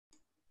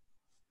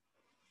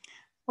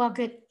Well,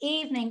 good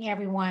evening,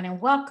 everyone, and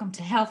welcome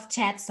to Health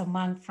Chats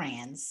Among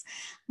Friends.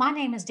 My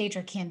name is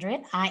Deidre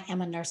Kindred. I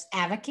am a nurse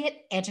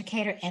advocate,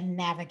 educator, and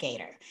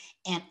navigator,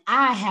 and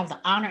I have the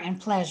honor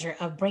and pleasure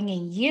of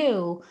bringing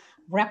you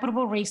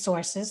reputable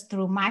resources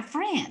through my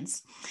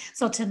friends.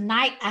 So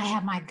tonight, I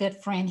have my good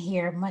friend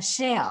here,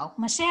 Michelle.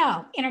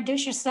 Michelle,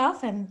 introduce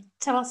yourself and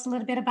tell us a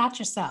little bit about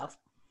yourself.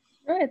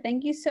 Sure.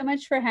 Thank you so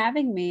much for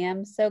having me.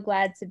 I'm so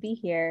glad to be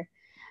here.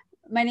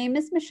 My name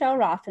is Michelle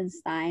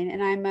Rothenstein,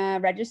 and I'm a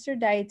registered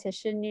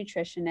dietitian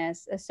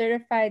nutritionist, a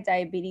certified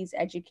diabetes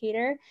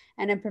educator,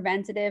 and a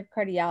preventative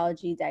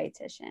cardiology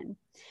dietitian.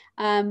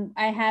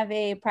 I have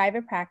a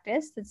private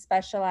practice that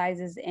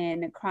specializes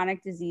in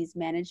chronic disease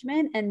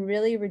management and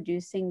really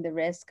reducing the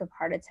risk of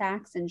heart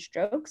attacks and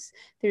strokes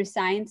through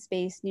science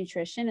based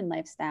nutrition and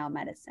lifestyle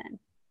medicine.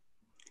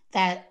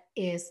 That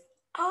is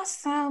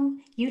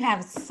awesome. You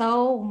have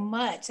so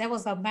much. That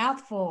was a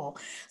mouthful.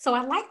 So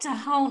I'd like to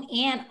hone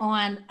in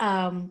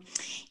on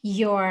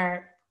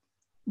your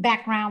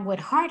background with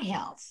heart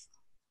health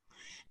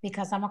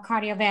because I'm a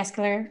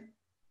cardiovascular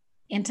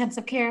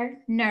intensive care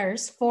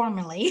nurse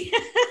formerly.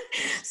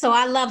 So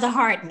I love the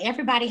heart, and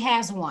everybody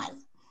has one.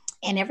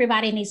 And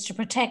everybody needs to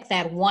protect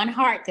that one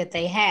heart that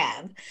they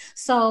have.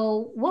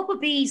 So, what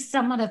would be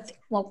some of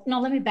well, no,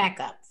 let me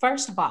back up.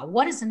 First of all,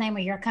 what is the name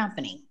of your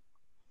company?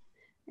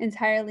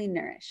 Entirely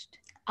nourished.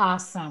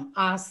 Awesome,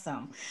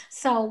 awesome.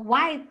 So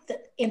why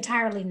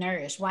entirely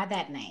nourished? Why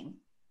that name?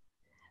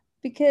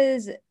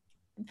 Because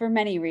for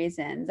many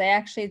reasons. I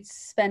actually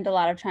spent a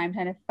lot of time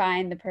trying to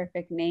find the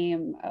perfect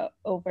name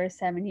over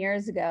 7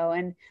 years ago.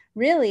 And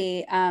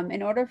really,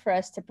 in order for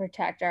us to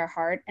protect our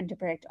heart and to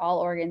protect all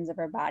organs of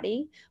our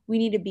body, we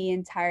need to be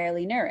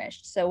entirely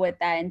nourished. So, what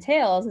that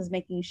entails is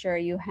making sure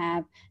you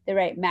have the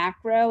right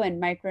macro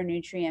and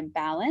micronutrient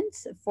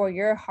balance for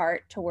your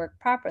heart to work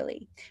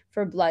properly,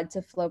 for blood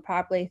to flow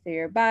properly through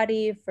your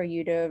body, for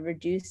you to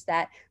reduce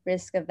that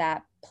risk of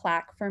that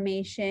plaque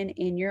formation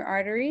in your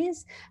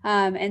arteries,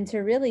 and to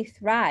really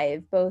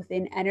thrive both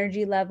in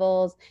energy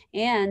levels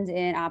and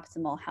in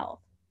optimal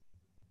health.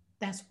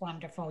 That's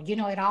wonderful. You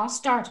know, it all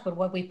starts with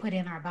what we put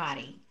in our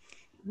body.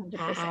 I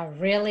 100%.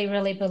 really,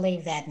 really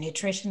believe that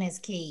nutrition is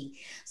key.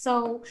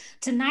 So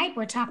tonight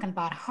we're talking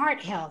about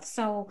heart health.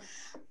 So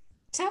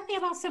tell me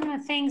about some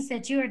of the things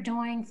that you're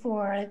doing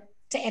for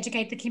to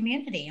educate the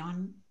community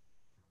on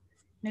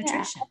Yeah,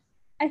 nutrition.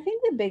 I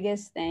think the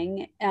biggest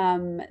thing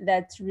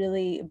that's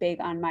really big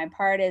on my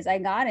part is I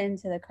got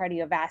into the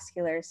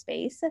cardiovascular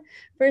space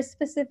for a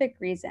specific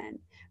reason,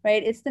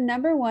 right? It's the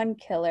number one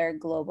killer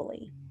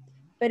globally.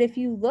 But if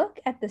you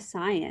look at the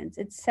science,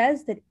 it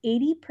says that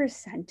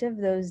 80% of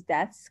those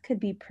deaths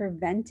could be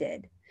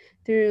prevented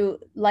through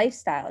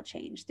lifestyle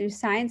change, through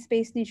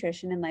science-based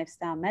nutrition and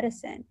lifestyle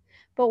medicine.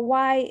 But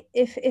why,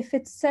 if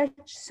it's such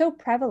so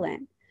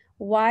prevalent,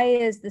 why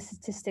is the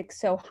statistic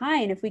so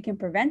high? And if we can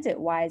prevent it,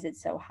 why is it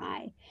so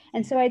high?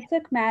 And so I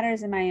took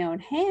matters in my own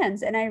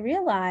hands and I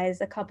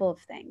realized a couple of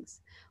things.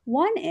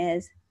 One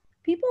is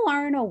people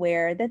aren't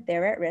aware that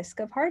they're at risk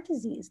of heart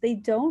disease. They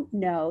don't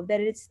know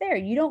that it's there.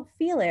 You don't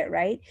feel it,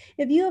 right?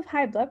 If you have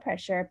high blood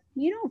pressure,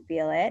 you don't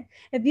feel it.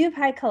 If you have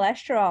high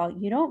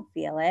cholesterol, you don't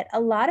feel it. A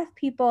lot of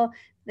people,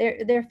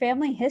 their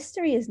family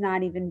history is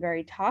not even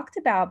very talked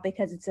about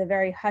because it's a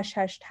very hush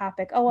hush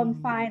topic. Oh, I'm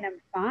Mhm. fine, I'm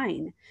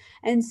fine.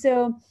 And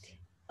so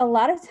a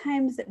lot of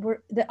times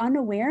the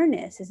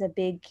unawareness is a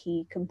big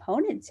key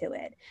component to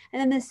it.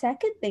 And then the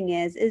second thing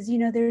is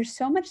there's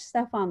so much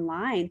stuff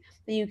online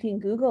that you can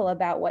Google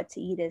about what to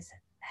eat is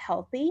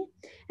healthy,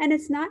 and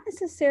it's not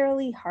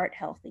necessarily heart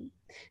healthy.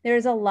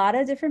 There's a lot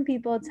of different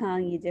people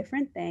telling you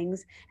different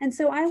things, and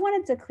so I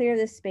wanted to clear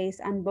the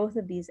space on both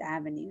of these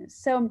avenues.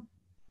 So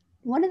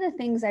one of the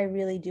things I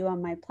really do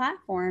on my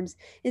platforms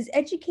is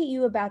educate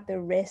you about the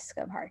risk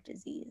of heart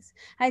disease.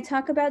 I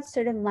talk about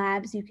certain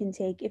labs you can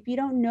take if you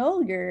don't know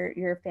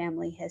your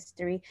family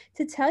history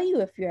to tell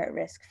you if you're at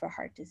risk for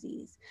heart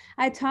disease.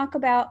 I talk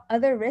about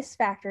other risk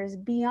factors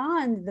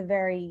beyond the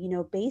very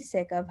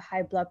basic of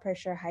high blood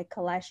pressure, high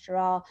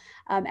cholesterol,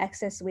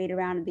 excess weight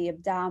around the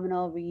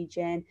abdominal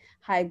region,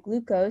 high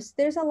glucose.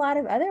 There's a lot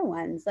of other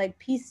ones like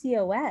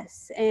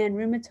PCOS and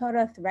rheumatoid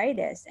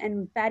arthritis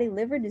and fatty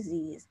liver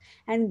disease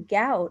and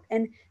gout.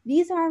 And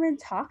these aren't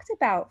talked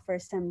about for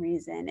some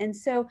reason. And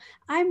so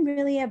I'm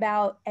really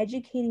about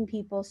educating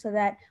people so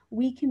that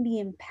we can be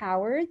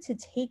empowered to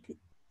take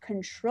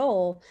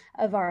control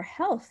of our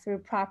health through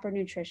proper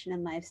nutrition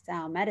and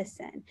lifestyle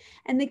medicine.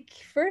 And the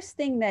first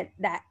thing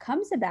that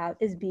comes about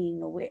is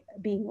being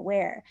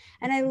aware.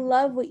 And I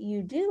love what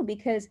you do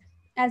because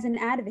as an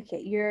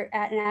advocate, you're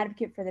an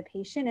advocate for the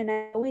patient. And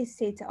I always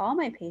say to all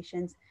my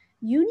patients,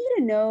 you need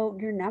to know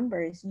your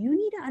numbers. You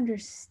need to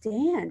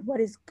understand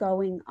what is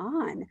going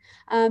on.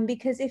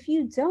 Because if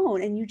you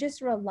don't and you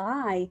just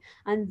rely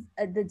on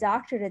the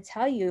doctor to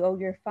tell you, oh,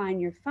 you're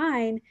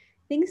fine,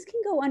 things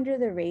can go under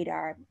the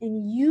radar.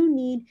 And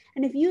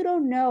if you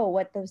don't know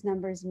what those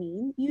numbers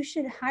mean, you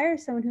should hire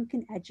someone who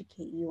can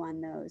educate you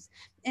on those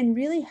and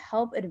really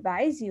help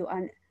advise you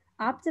on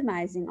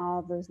optimizing all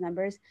of those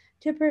numbers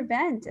to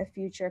prevent a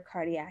future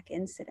cardiac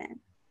incident.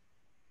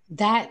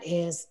 That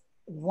is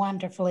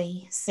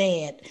wonderfully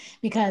said,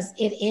 because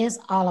it is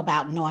all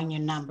about knowing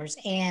your numbers.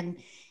 And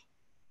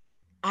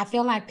I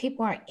feel like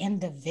people are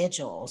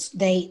individuals.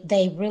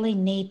 They really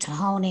need to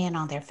hone in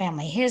on their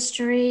family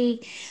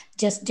history,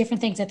 just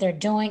different things that they're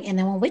doing. And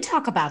then when we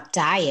talk about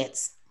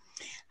diets,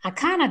 I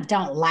kind of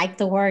don't like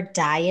the word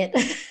diet.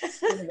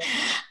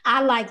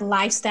 I like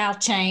lifestyle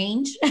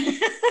change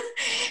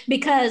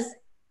because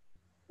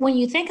when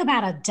you think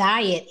about a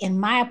diet, in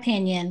my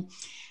opinion,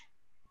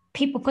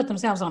 people put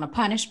themselves on a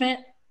punishment.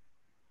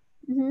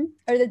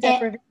 Or the And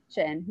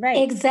deprivation, right?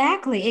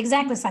 exactly,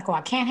 exactly. It's like, oh,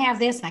 I can't have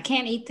this, and I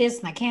can't eat this,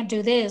 and I can't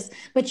do this.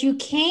 But you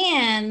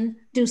can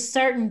do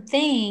certain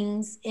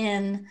things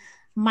in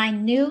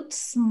minute,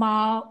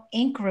 small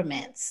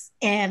increments.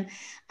 And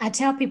I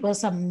tell people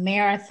it's a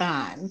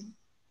marathon.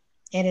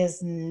 It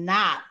is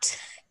not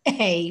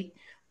a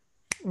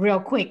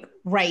real quick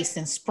race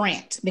and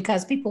sprint,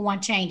 because people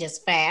want changes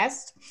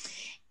fast.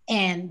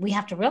 And we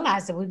have to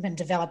realize that we've been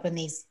developing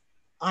these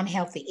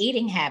unhealthy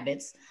eating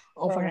habits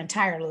over an Oh,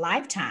 entire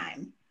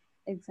lifetime.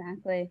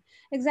 exactly.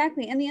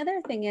 Exactly. And the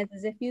other thing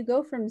is if you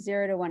go from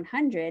 0 to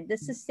 100, the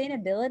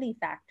sustainability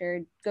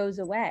factor goes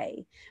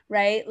away,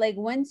 right? Like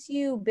once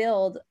you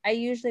build, I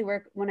usually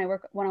work when I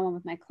work one on one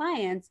with my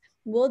clients,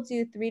 we'll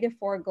do 3 to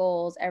 4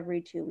 goals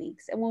every 2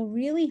 weeks. And we'll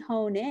really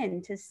hone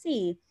in to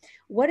see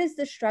what is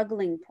the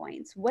struggling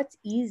points, what's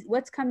easy,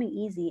 what's coming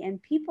easy.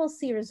 And people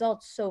see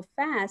results so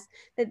fast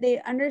that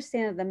they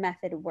understand that the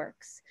method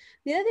works.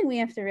 The other thing we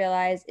have to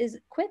realize is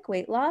quick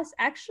weight loss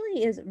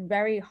actually is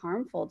very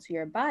harmful to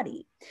your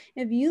body.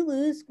 If you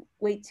lose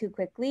weight too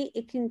quickly,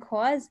 it can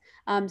cause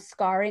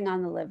scarring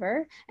on the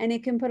liver, and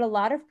it can put a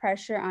lot of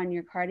pressure on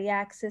your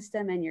cardiac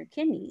system and your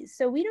kidneys.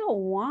 So we don't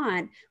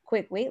want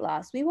quick weight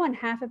loss. We want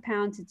 1/2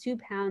 pound to 2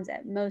 pounds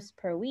at most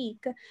per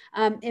week,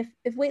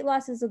 if weight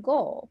loss is a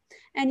goal.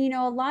 And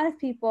a lot of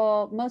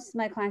people, most of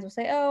my clients will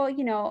say, oh,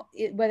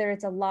 whether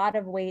it's a lot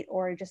of weight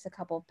or just a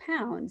couple of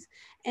pounds.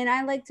 And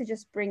I like to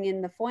just bring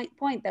in the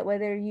point that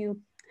whether you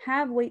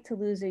have weight to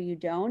lose or you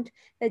don't,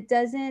 that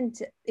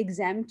doesn't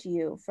exempt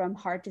you from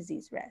heart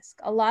disease risk.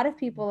 A lot of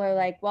people are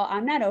like, well,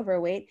 I'm not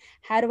overweight.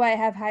 How do I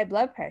have high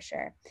blood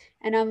pressure?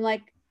 And I'm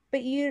like,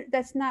 but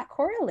that's not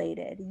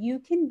correlated. You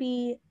can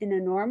be in a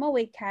normal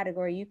weight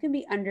category, you can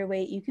be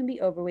underweight, you can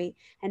be overweight,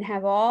 and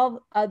have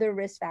all other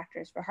risk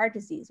factors for heart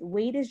disease.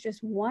 Weight is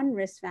just one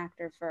risk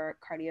factor for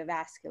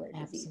cardiovascular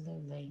disease.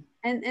 Absolutely.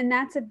 And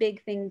that's a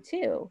big thing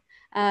too.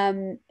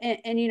 And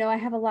I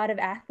have a lot of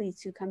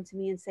athletes who come to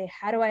me and say,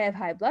 how do I have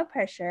high blood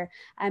pressure?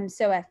 I'm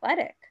so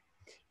athletic.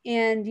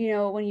 And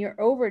when you're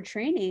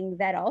overtraining,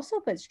 that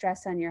also puts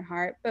stress on your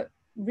heart. But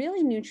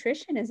really,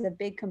 nutrition is a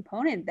big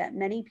component that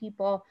many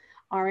people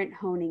aren't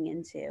honing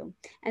into,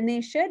 and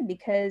they should,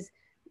 because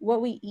what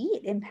we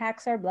eat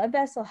impacts our blood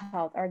vessel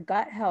health, our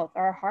gut health,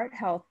 our heart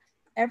health,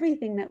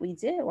 everything that we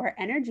do, our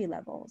energy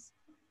levels.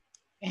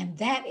 And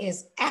that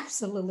is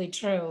absolutely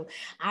true.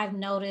 I've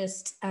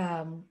noticed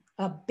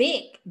a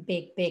big,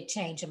 big, big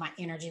change in my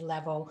energy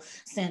level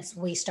since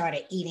we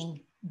started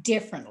eating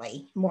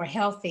differently, more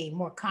healthy,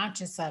 more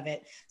conscious of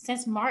it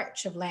since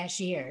March of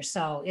last year.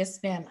 So it's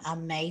been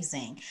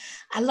amazing.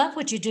 I love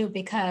what you do,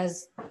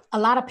 because a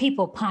lot of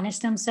people punish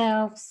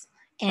themselves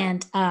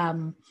and,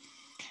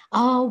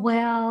 oh,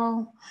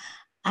 well,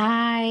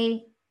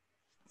 I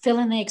fill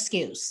in the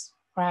excuse,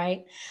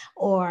 right?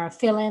 Or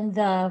fill in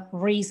the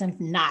reason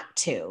not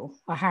to,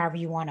 or however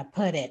you want to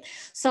put it.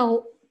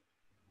 So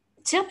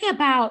tell me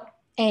about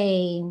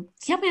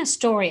tell me a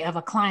story of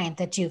a client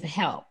that you've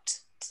helped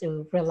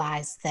to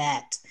realize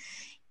that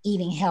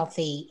eating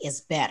healthy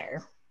is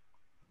better.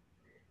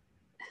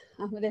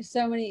 There's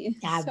so many,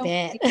 I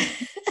bet.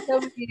 so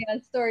many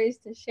stories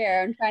to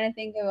share. I'm trying to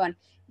think of one.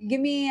 Give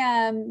me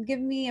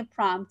a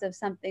prompt of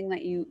something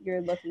that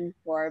you're looking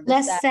for.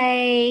 Let's Besides,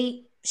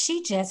 say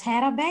she just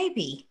had a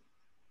baby.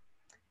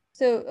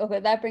 so okay,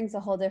 that brings a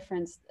whole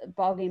different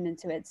ball game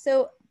into it.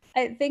 So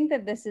I think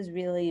that this is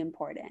really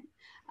important.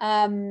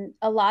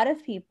 A lot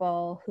of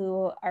people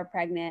who are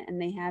pregnant and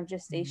they have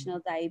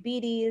gestational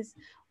diabetes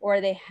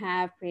or they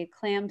have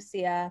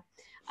preeclampsia,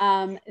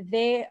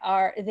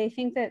 they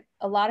think that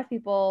a lot of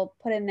people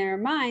put in their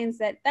minds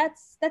that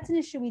that's an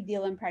issue we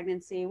deal in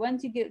pregnancy.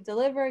 Once you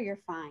deliver, you're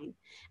fine.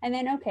 And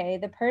then okay,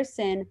 the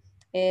person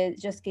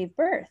just gave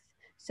birth,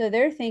 so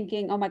they're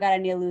thinking, oh my god, I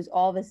need to lose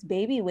all this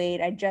baby weight.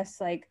 I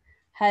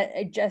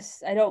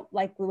don't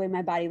like the way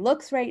my body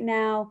looks right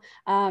now.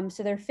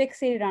 So they're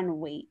fixated on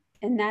weight.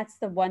 And that's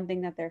the one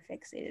thing that they're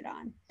fixated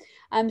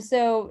on.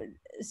 So,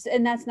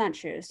 and that's not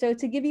true. So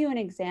to give you an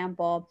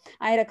example,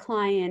 I had a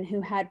client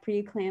who had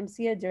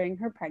preeclampsia during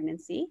her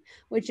pregnancy,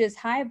 which is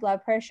high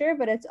blood pressure,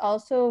 but it's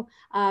also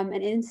an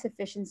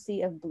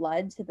insufficiency of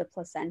blood to the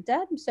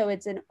placenta. So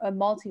it's a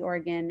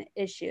multi-organ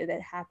issue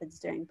that happens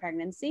during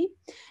pregnancy.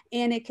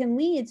 And it can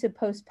lead to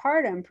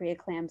postpartum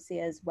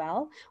preeclampsia as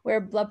well,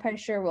 where blood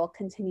pressure will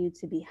continue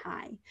to be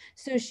high.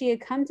 So she had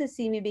come to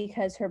see me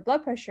because her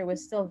blood pressure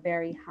was still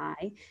very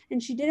high,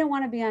 and she didn't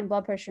want to be on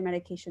blood pressure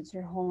medications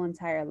her whole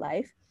entire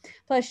life.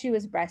 Plus she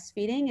was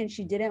breastfeeding and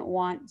she didn't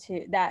want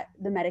the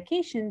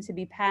medication to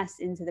be passed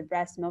into the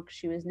breast milk.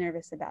 She was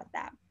nervous about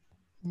that.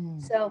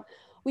 So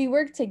we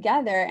work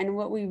together, and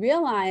what we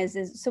realize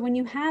is, so when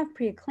you have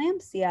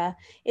preeclampsia,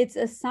 it's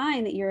a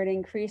sign that you're at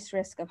increased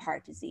risk of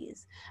heart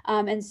disease.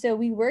 And so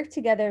we worked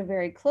together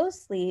very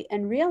closely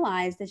and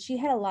realized that she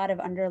had a lot of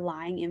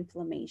underlying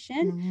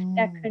inflammation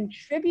that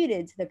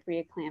contributed to the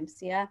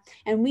preeclampsia.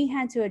 And we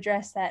had to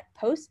address that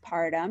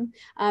postpartum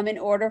in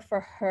order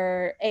for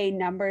her, A,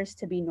 numbers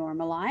to be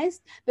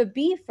normalized, but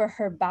B, for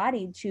her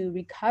body to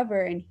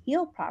recover and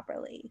heal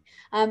properly.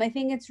 I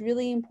think it's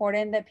really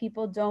important that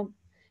people don't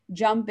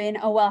jump in,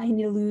 oh, well, I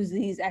need to lose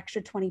these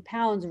extra 20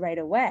 pounds right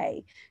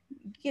away.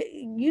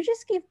 You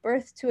just gave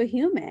birth to a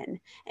human,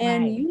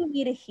 and Right. you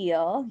need to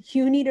heal,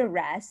 you need to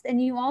rest,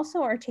 and you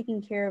also are taking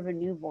care of a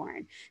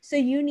newborn. So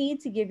you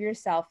need to give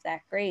yourself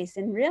that grace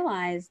and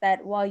realize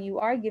that while you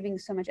are giving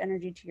so much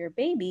energy to your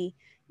baby,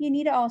 you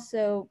need to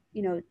also,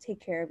 take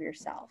care of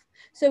yourself.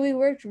 So we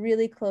worked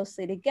really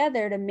closely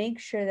together to make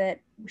sure that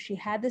she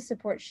had the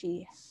support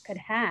she could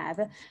have,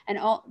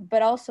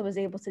 but also was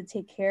able to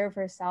take care of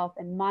herself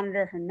and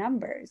monitor her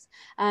numbers.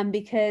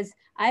 Because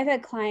I've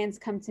had clients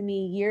come to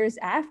me years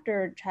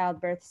after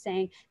childbirth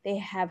saying they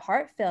have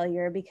heart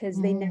failure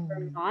because they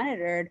never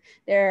monitored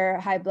their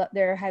high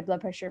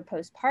blood pressure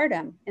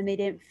postpartum, and they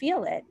didn't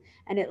feel it,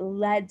 and it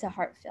led to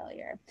heart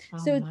failure.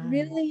 So it's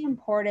really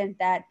important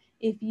that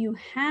if you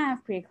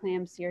have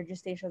preeclampsia or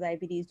gestational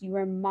diabetes, you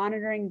are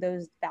monitoring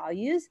those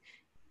values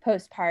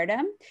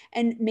postpartum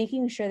and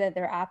making sure that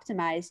they're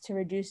optimized to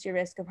reduce your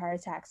risk of heart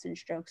attacks and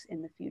strokes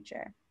in the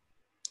future.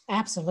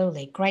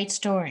 Absolutely. Great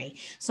story.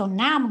 So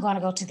now I'm going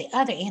to go to the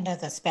other end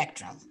of the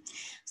spectrum.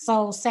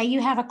 So say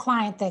you have a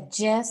client that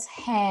just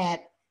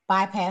had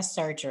bypass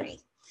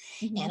surgery.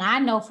 And I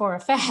know for a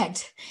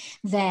fact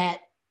that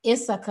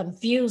it's a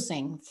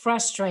confusing,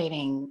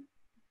 frustrating,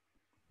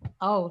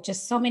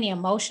 just so many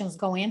emotions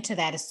go into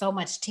that. It's so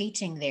much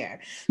teaching there.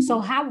 So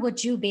how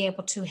would you be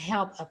able to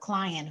help a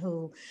client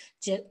who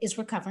is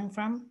recovering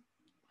from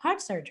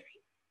heart surgery?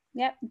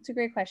 Yep, it's a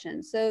great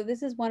question. So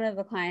this is one of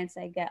the clients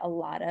I get a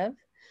lot of.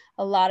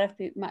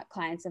 My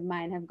clients of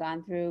mine have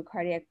gone through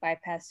cardiac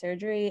bypass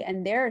surgery,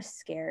 and they're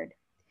scared.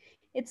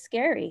 It's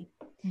scary.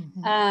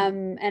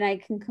 And I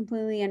can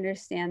completely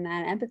understand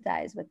that and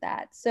empathize with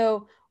that.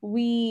 So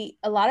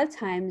a lot of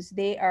times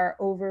they are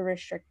over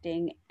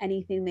restricting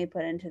anything they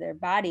put into their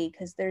body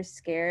because they're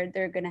scared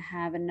they're going to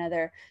have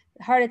another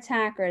heart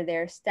attack, or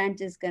their stent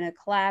is going to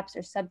collapse,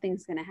 or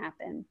something's going to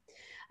happen.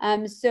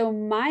 So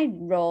my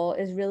role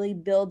is really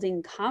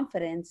building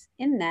confidence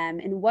in them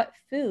in what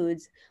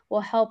foods will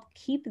help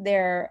keep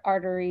their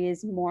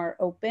arteries more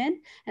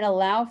open and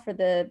allow for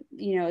the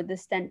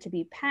stent to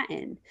be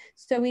patent.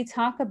 So we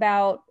talk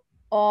about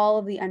all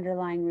of the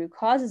underlying root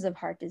causes of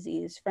heart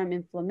disease, from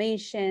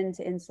inflammation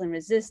to insulin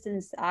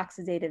resistance to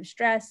oxidative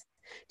stress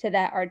to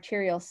that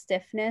arterial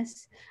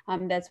stiffness.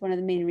 That's one of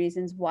the main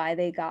reasons why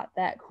they got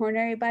that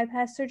coronary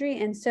bypass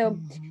surgery. And so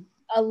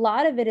a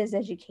lot of it is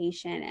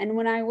education. And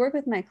when I work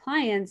with my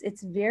clients,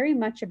 it's very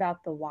much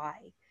about the why.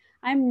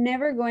 I'm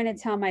never going to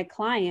tell my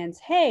clients,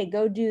 hey,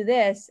 go do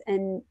this,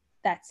 and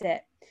that's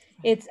it.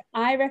 It's,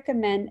 I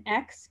recommend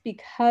X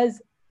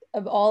because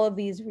of all of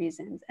these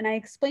reasons. And I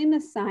explain the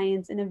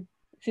science in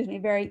a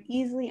very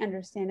easily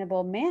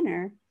understandable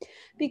manner,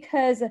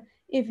 because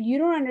if you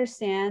don't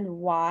understand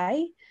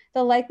why,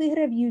 the likelihood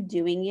of you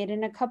doing it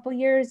in a couple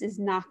years is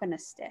not going to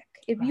stick.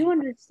 If you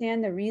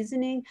understand the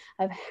reasoning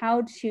of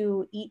how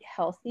to eat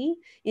healthy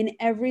in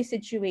every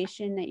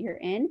situation that you're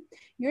in,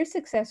 your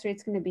success rate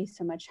is going to be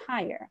so much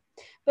higher.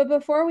 But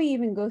before we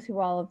even go through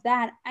all of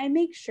that, I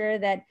make sure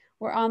that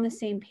we're on the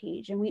same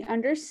page and we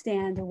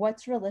understand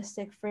what's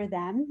realistic for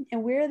them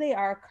and where they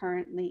are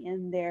currently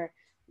in their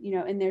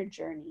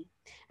journey.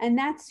 And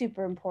that's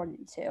super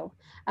important too.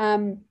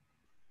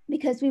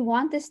 Because we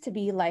want this to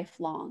be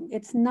lifelong.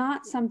 It's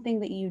not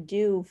something that you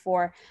do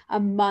for a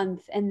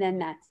month and then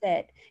that's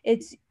it.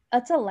 It's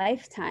a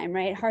lifetime,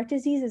 right? Heart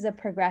disease is a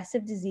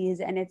progressive disease,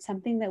 and it's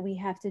something that we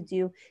have to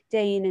do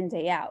day in and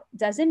day out.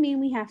 Doesn't mean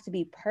we have to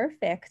be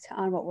perfect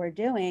on what we're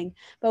doing,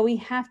 but we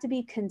have to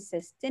be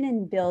consistent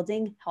in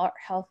building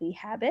healthy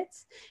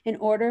habits in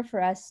order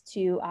for us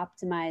to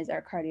optimize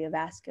our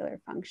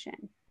cardiovascular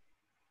function.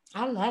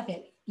 I love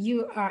it.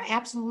 You are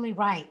absolutely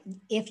right.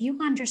 If you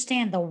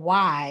understand the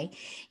why,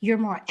 you're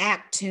more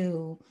apt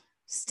to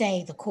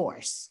stay the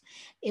course.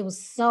 It was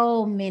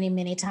so many,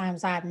 many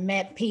times I've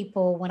met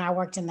people when I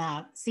worked in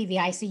the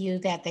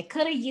CVICU that they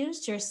could have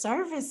used your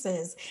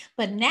services,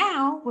 but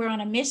now we're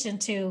on a mission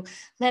to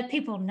let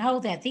people know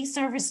that these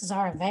services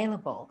are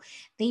available.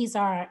 These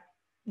are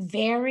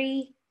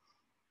very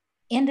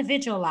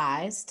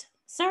individualized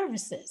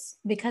services,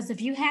 because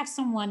if you have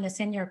someone that's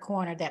in your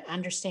corner that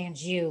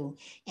understands you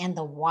and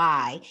the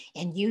why,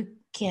 and you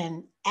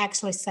can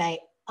actually say,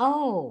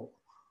 oh,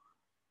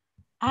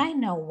 I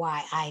know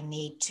why I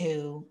need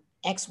to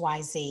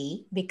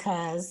XYZ,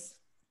 because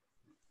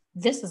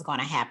this is going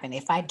to happen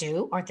if I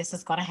do, or this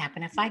is going to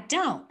happen if I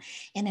don't.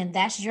 And then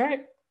that's your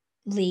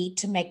lead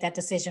to make that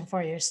decision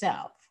for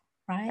yourself,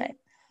 right?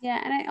 Yeah,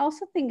 and I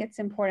also think it's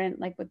important,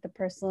 like with the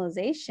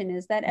personalization,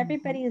 is that Mhm.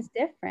 everybody is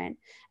different.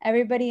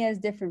 Everybody has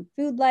different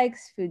food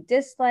likes, food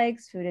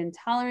dislikes, food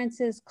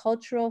intolerances,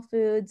 cultural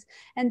foods.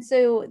 And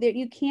so there,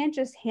 you can't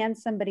just hand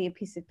somebody a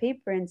piece of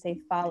paper and say,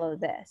 follow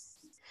this.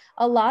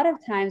 A lot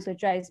of times, what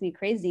drives me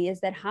crazy is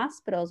that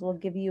hospitals will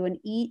give you an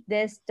eat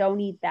this, don't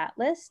eat that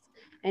list.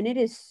 And it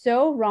is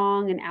so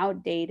wrong and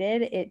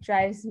outdated. It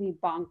drives me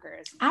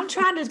bonkers. I'm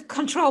trying to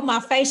control my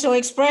facial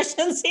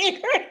expressions here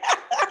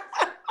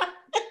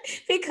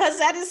because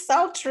that is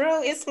so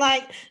true. It's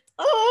like,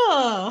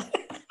 oh,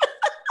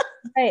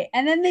 Right.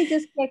 And then they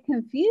just get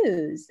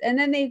confused. And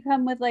then they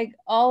come with like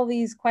all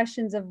these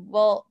questions of,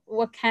 well,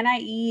 what can I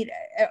eat?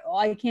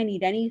 I can't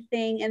eat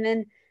anything. And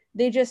then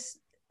they just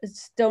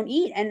don't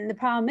eat. And the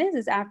problem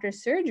is after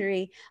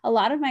surgery, a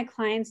lot of my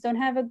clients don't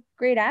have a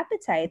great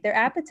appetite. Their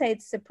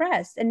appetite's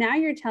suppressed. And now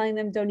you're telling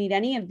them don't eat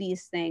any of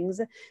these things.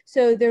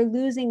 So they're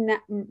losing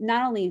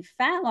not only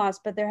fat loss,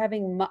 but they're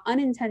having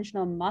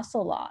unintentional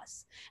muscle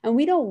loss. And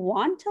we don't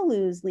want to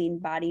lose lean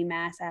body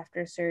mass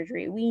after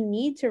surgery. We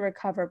need to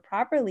recover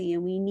properly,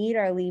 and we need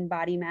our lean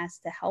body mass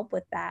to help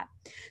with that.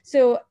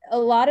 So, a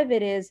lot of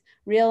it is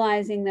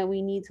realizing that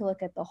we need to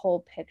look at the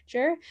whole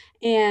picture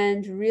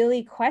and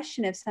really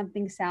question if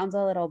something sounds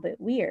a little bit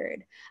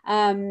weird.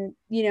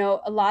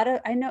 A lot of,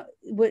 I know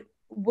what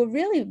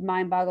really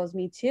mind boggles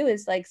me too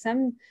is like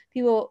some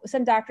people,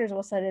 some doctors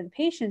will say to the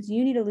patients,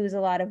 you need to lose a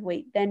lot of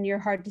weight, then your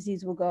heart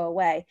disease will go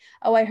away.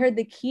 Oh, I heard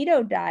the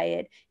keto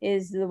diet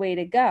is the way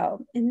to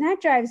go. And that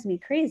drives me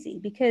crazy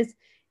because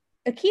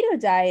a keto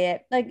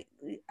diet, like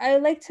I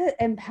like to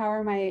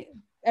empower my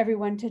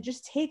everyone to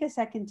just take a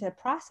second to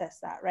process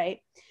that,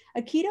 right?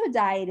 A keto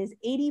diet is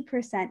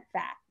 80%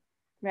 fat,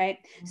 right?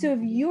 So if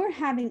you're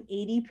having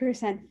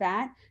 80%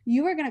 fat,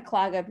 you are going to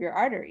clog up your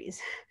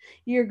arteries.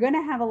 You're going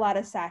to have a lot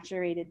of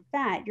saturated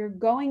fat. You're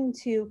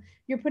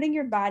putting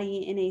your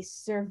body in a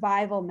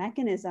survival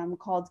mechanism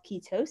called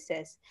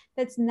ketosis.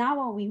 That's not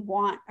what we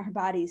want our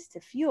bodies to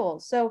fuel.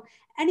 So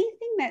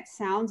anything that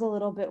sounds a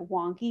little bit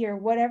wonky or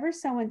whatever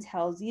someone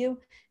tells you,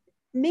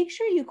 make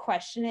sure you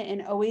question it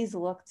and always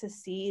look to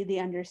see the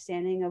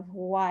understanding of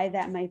why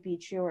that might be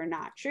true or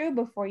not true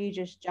before you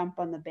just jump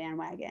on the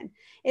bandwagon.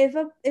 If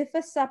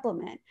a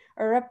supplement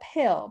or a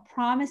pill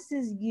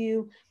promises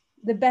you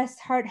the best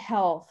heart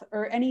health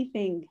or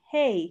anything,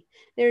 hey,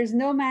 there's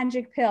no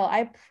magic pill,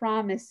 I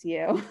promise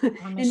you.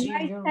 promise in you, my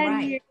you're 10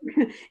 right.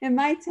 years in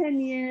my 10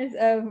 years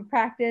of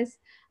practice,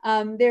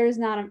 there is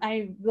not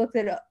I looked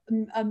at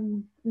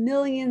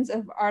millions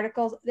of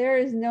articles. There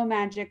is no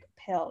magic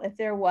pill. If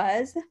there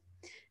was,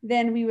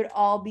 then we would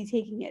all be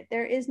taking it.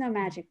 There is no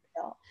magic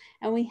pill.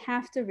 And we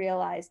have to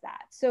realize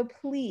that. So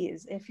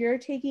please, if you're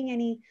taking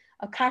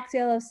a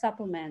cocktail of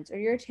supplements, or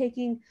you're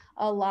taking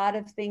a lot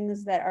of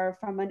things that are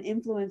from an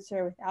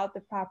influencer without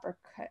the proper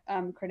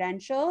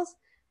credentials,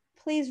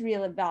 please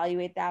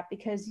reevaluate that,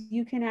 because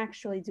you can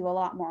actually do a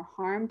lot more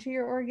harm to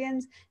your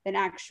organs than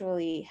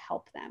actually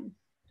help them.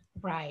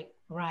 Right,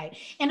 right.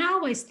 And I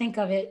always think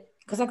of it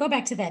because I go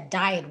back to that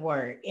diet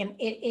word, and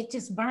it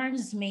just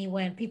burns me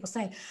when people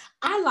say,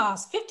 I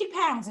lost 50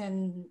 pounds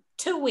in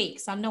 2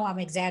 weeks. I know I'm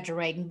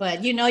exaggerating,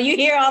 but you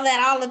hear all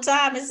that all the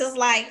time. It's just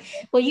like,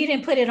 well, you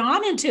didn't put it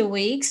on in 2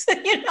 weeks,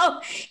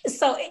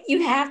 So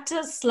you have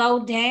to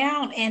slow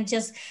down and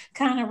just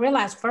kind of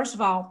realize, first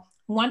of all,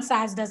 one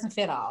size doesn't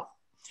fit all.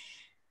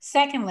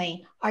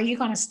 Secondly, are you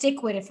going to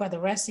stick with it for the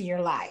rest of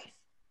your life?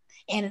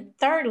 And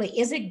thirdly,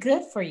 is it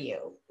good for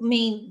you? I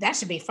mean, that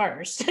should be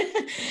first.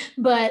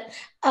 But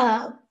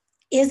uh,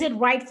 is it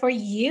right for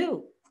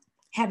you?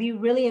 Have you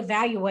really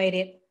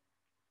evaluated?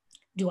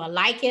 Do I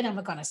like it? Am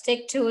I going to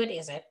stick to it?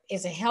 Is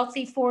it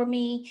healthy for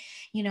me?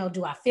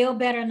 Do I feel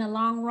better in the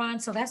long run?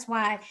 So that's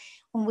why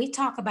when we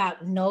talk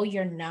about know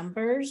your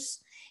numbers,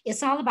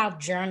 it's all about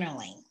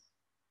journaling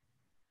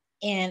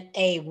in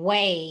a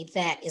way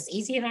that is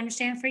easy to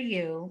understand for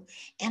you,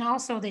 and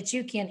also that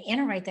you can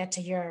iterate that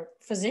to your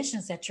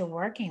physicians that you're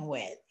working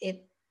with.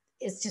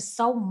 It's just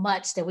so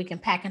much that we can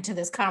pack into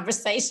this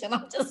conversation.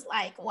 I'm just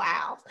like,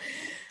 wow.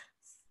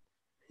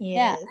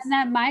 Yeah, and Yes.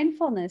 that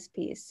mindfulness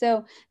piece.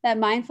 So that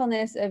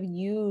mindfulness of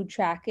you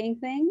tracking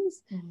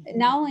things, it Mhm.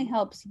 not only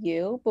helps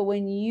you, but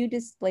when you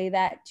display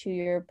that to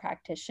your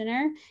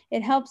practitioner,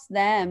 it helps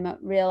them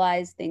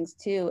realize things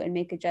too and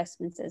make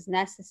adjustments as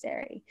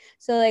necessary.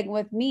 So like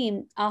with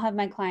me, I'll have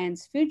my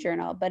clients food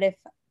journal, but if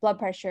blood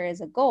pressure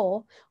is a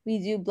goal, we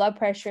do blood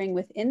pressuring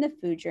within the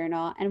food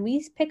journal, and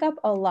we pick up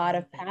a I lot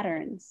love of that.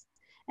 patterns.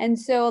 And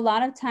so a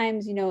lot of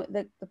times,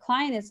 the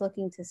client is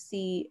looking to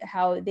see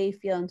how they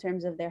feel in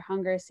terms of their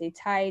hunger,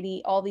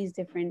 satiety, all these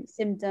different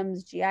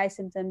symptoms, GI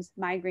symptoms,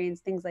 migraines,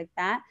 things like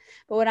that.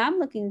 But what I'm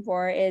looking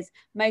for is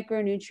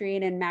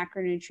micronutrient and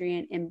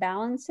macronutrient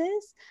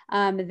imbalances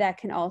that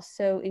can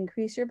also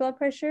increase your blood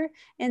pressure,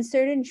 and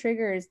certain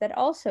triggers that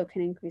also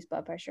can increase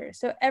blood pressure.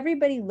 So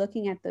everybody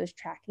looking at those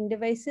tracking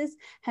devices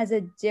has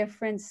a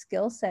different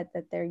skill set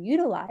that they're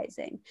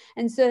utilizing.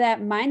 And so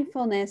that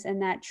mindfulness and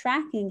that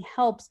tracking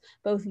helps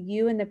both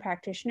you and the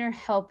practitioner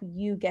help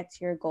you get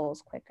to your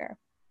goals quicker.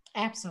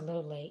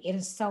 Absolutely. It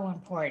is so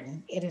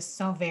important. It is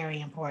so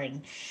very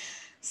important.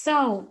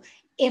 So,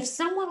 if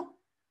someone,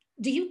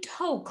 do you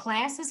hold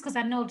classes? Because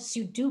I noticed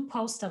you do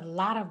post a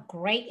lot of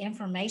great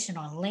information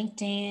on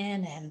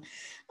LinkedIn and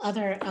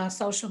other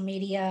social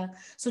media.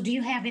 So, do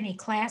you have any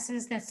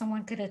classes that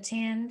someone could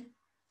attend?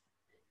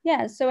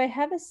 Yeah, so I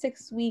have a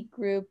 6 week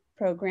group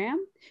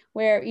program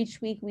where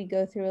each week we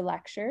go through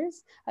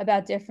lectures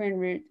about different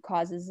root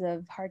causes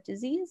of heart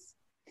disease.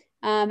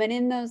 And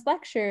in those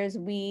lectures,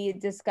 we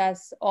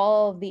discuss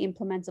all of the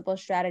implementable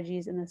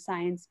strategies and the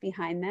science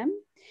behind them.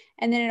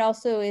 And then it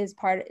also is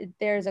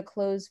there's a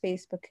closed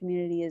Facebook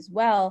community as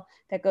well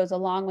that goes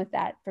along with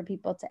that for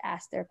people to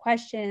ask their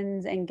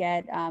questions and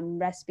get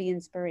recipe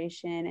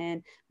inspiration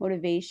and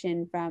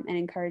motivation from and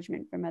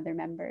encouragement from other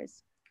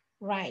members.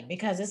 Right,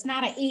 because it's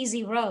not an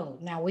easy road.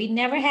 Now, we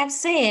never have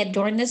said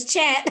during this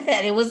chat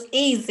that it was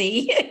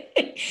easy.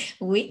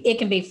 It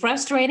can be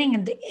frustrating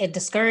and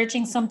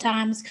discouraging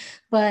sometimes,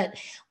 but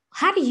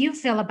how do you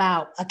feel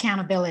about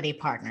accountability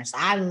partners?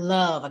 I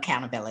love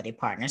accountability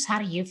partners. How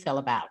do you feel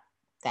about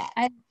that?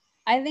 I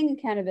I think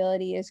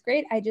accountability is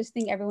great. I just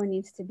think everyone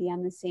needs to be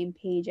on the same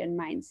page and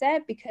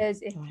mindset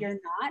because if Right. you're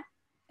not,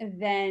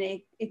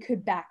 then it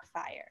could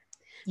backfire.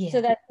 So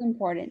Yeah. that's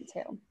important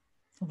too.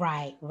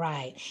 Right,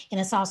 right. And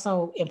it's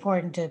also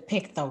important to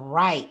pick the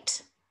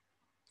right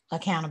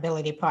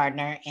accountability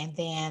partner. And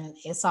then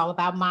it's all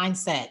about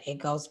mindset. It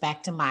goes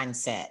back to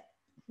mindset.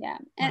 Yeah.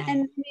 And Right. I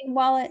mean,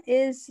 while it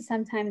is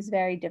sometimes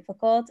very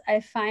difficult, I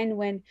find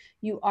when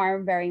you are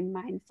very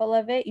mindful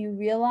of it, you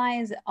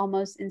realize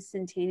almost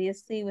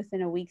instantaneously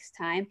within a week's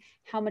time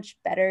how much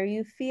better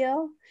you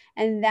feel.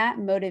 And that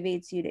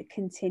motivates you to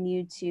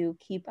continue to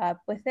keep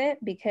up with it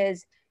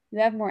because you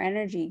have more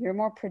energy, you're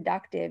more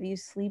productive, you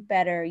sleep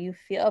better, you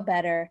feel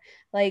better.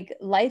 Like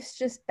life's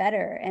just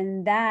better.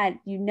 And that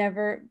you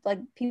never, like,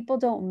 people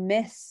don't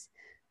miss,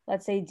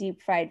 let's say,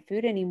 deep fried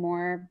food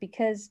anymore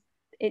because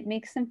it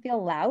makes them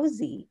feel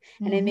lousy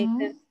and it makes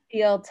them Mm-hmm.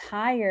 feel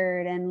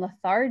tired and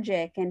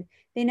lethargic, and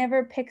they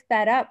never picked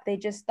that up. They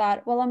just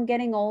thought, well, I'm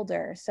getting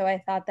older, so I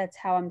thought that's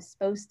how I'm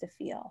supposed to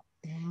feel.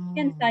 I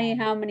can't tell you Mm.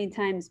 how many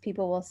times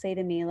people will say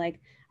to me, like,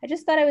 I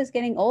just thought I was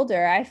getting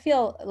older. I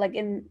feel like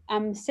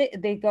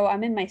they go,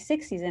 I'm in my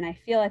 60s and I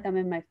feel like I'm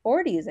in my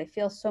 40s. I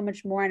feel so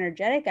much more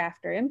energetic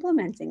after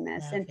implementing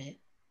this. Love And it.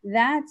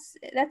 that's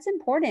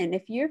important.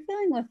 If you're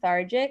feeling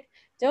lethargic,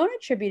 don't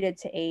attribute it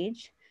to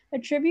age.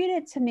 Attribute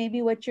it to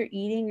maybe what you're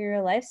eating or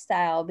your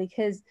lifestyle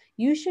because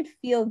you should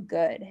feel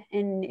good.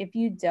 And if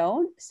you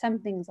don't,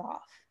 something's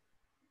off.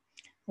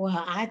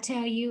 Well, I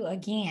tell you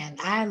again,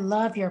 I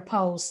love your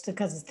posts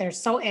because they're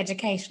so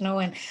educational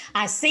and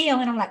I see them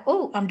and I'm like,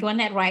 oh, I'm doing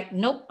that right.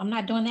 Nope, I'm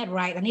not doing that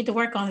right. I need to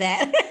work on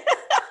that.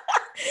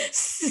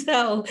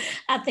 So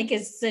I think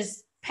it's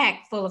just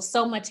packed full of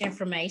so much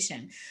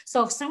information.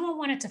 So if someone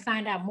wanted to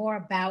find out more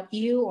about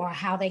you or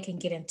how they can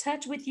get in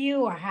touch with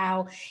you or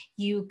how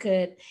you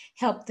could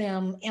help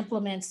them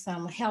implement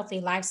some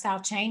healthy lifestyle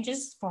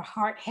changes for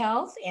heart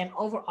health and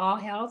overall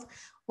health,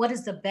 what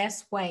is the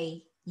best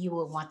way you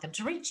would want them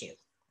to reach you?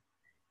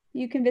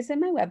 You can visit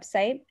my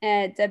website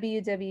at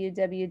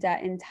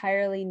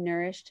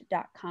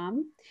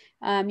www.entirelynourished.com.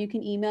 You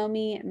can email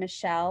me,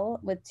 Michelle,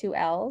 with two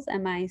L's,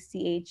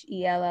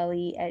 Michelle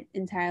at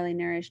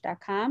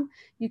entirelynourished.com.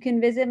 You can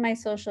visit my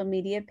social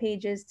media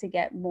pages to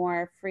get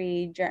more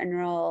free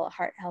general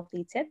heart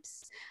healthy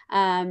tips.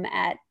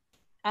 At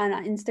On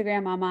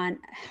Instagram, I'm on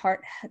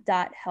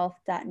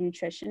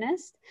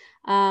heart.health.nutritionist.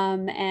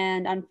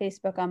 And on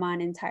Facebook, I'm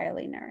on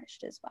Entirely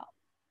Nourished as well.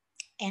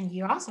 And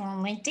you're also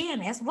on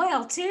LinkedIn as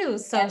well, too.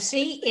 So Yes.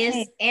 she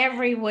is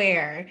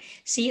everywhere.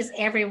 She is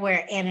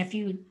everywhere. And if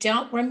you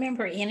don't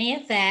remember any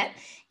of that,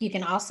 you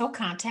can also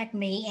contact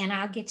me and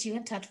I'll get you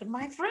in touch with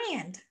my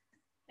friend.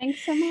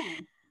 Thanks so much.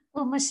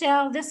 Well,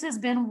 Michelle, this has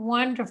been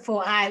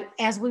wonderful.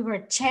 As we were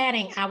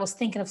chatting, I was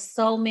thinking of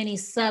so many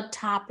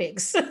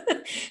subtopics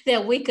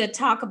that we could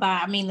talk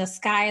about. I mean, the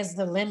sky is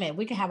the limit.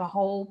 We could have a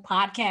whole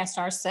podcast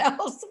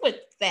ourselves with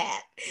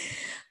that.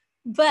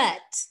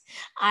 But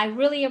I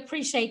really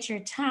appreciate your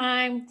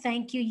time.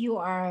 Thank you. You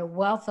are a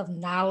wealth of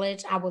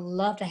knowledge. I would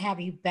love to have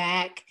you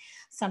back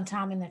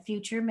sometime in the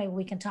future. Maybe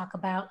we can talk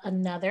about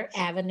another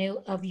avenue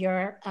of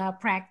your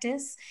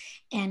practice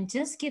and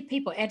just get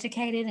people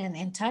educated and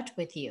in touch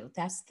with you.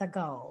 That's the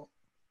goal.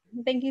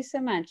 Thank you so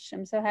much.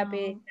 I'm so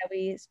happy Oh, that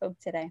we spoke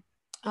today.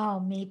 oh,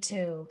 me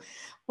too.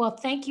 Well,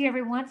 thank you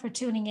everyone for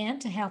tuning in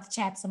to Health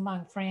Chats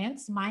Among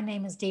Friends. My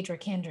name is Deidre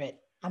Kindred.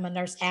 I'm a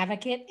nurse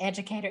advocate,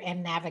 educator,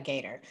 and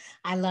navigator.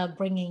 I love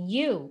bringing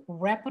you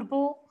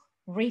reputable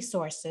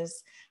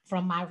resources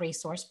from my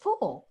resource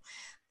pool.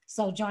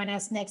 So join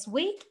us next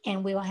week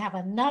and we will have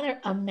another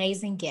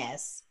amazing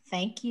guest.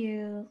 Thank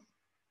you.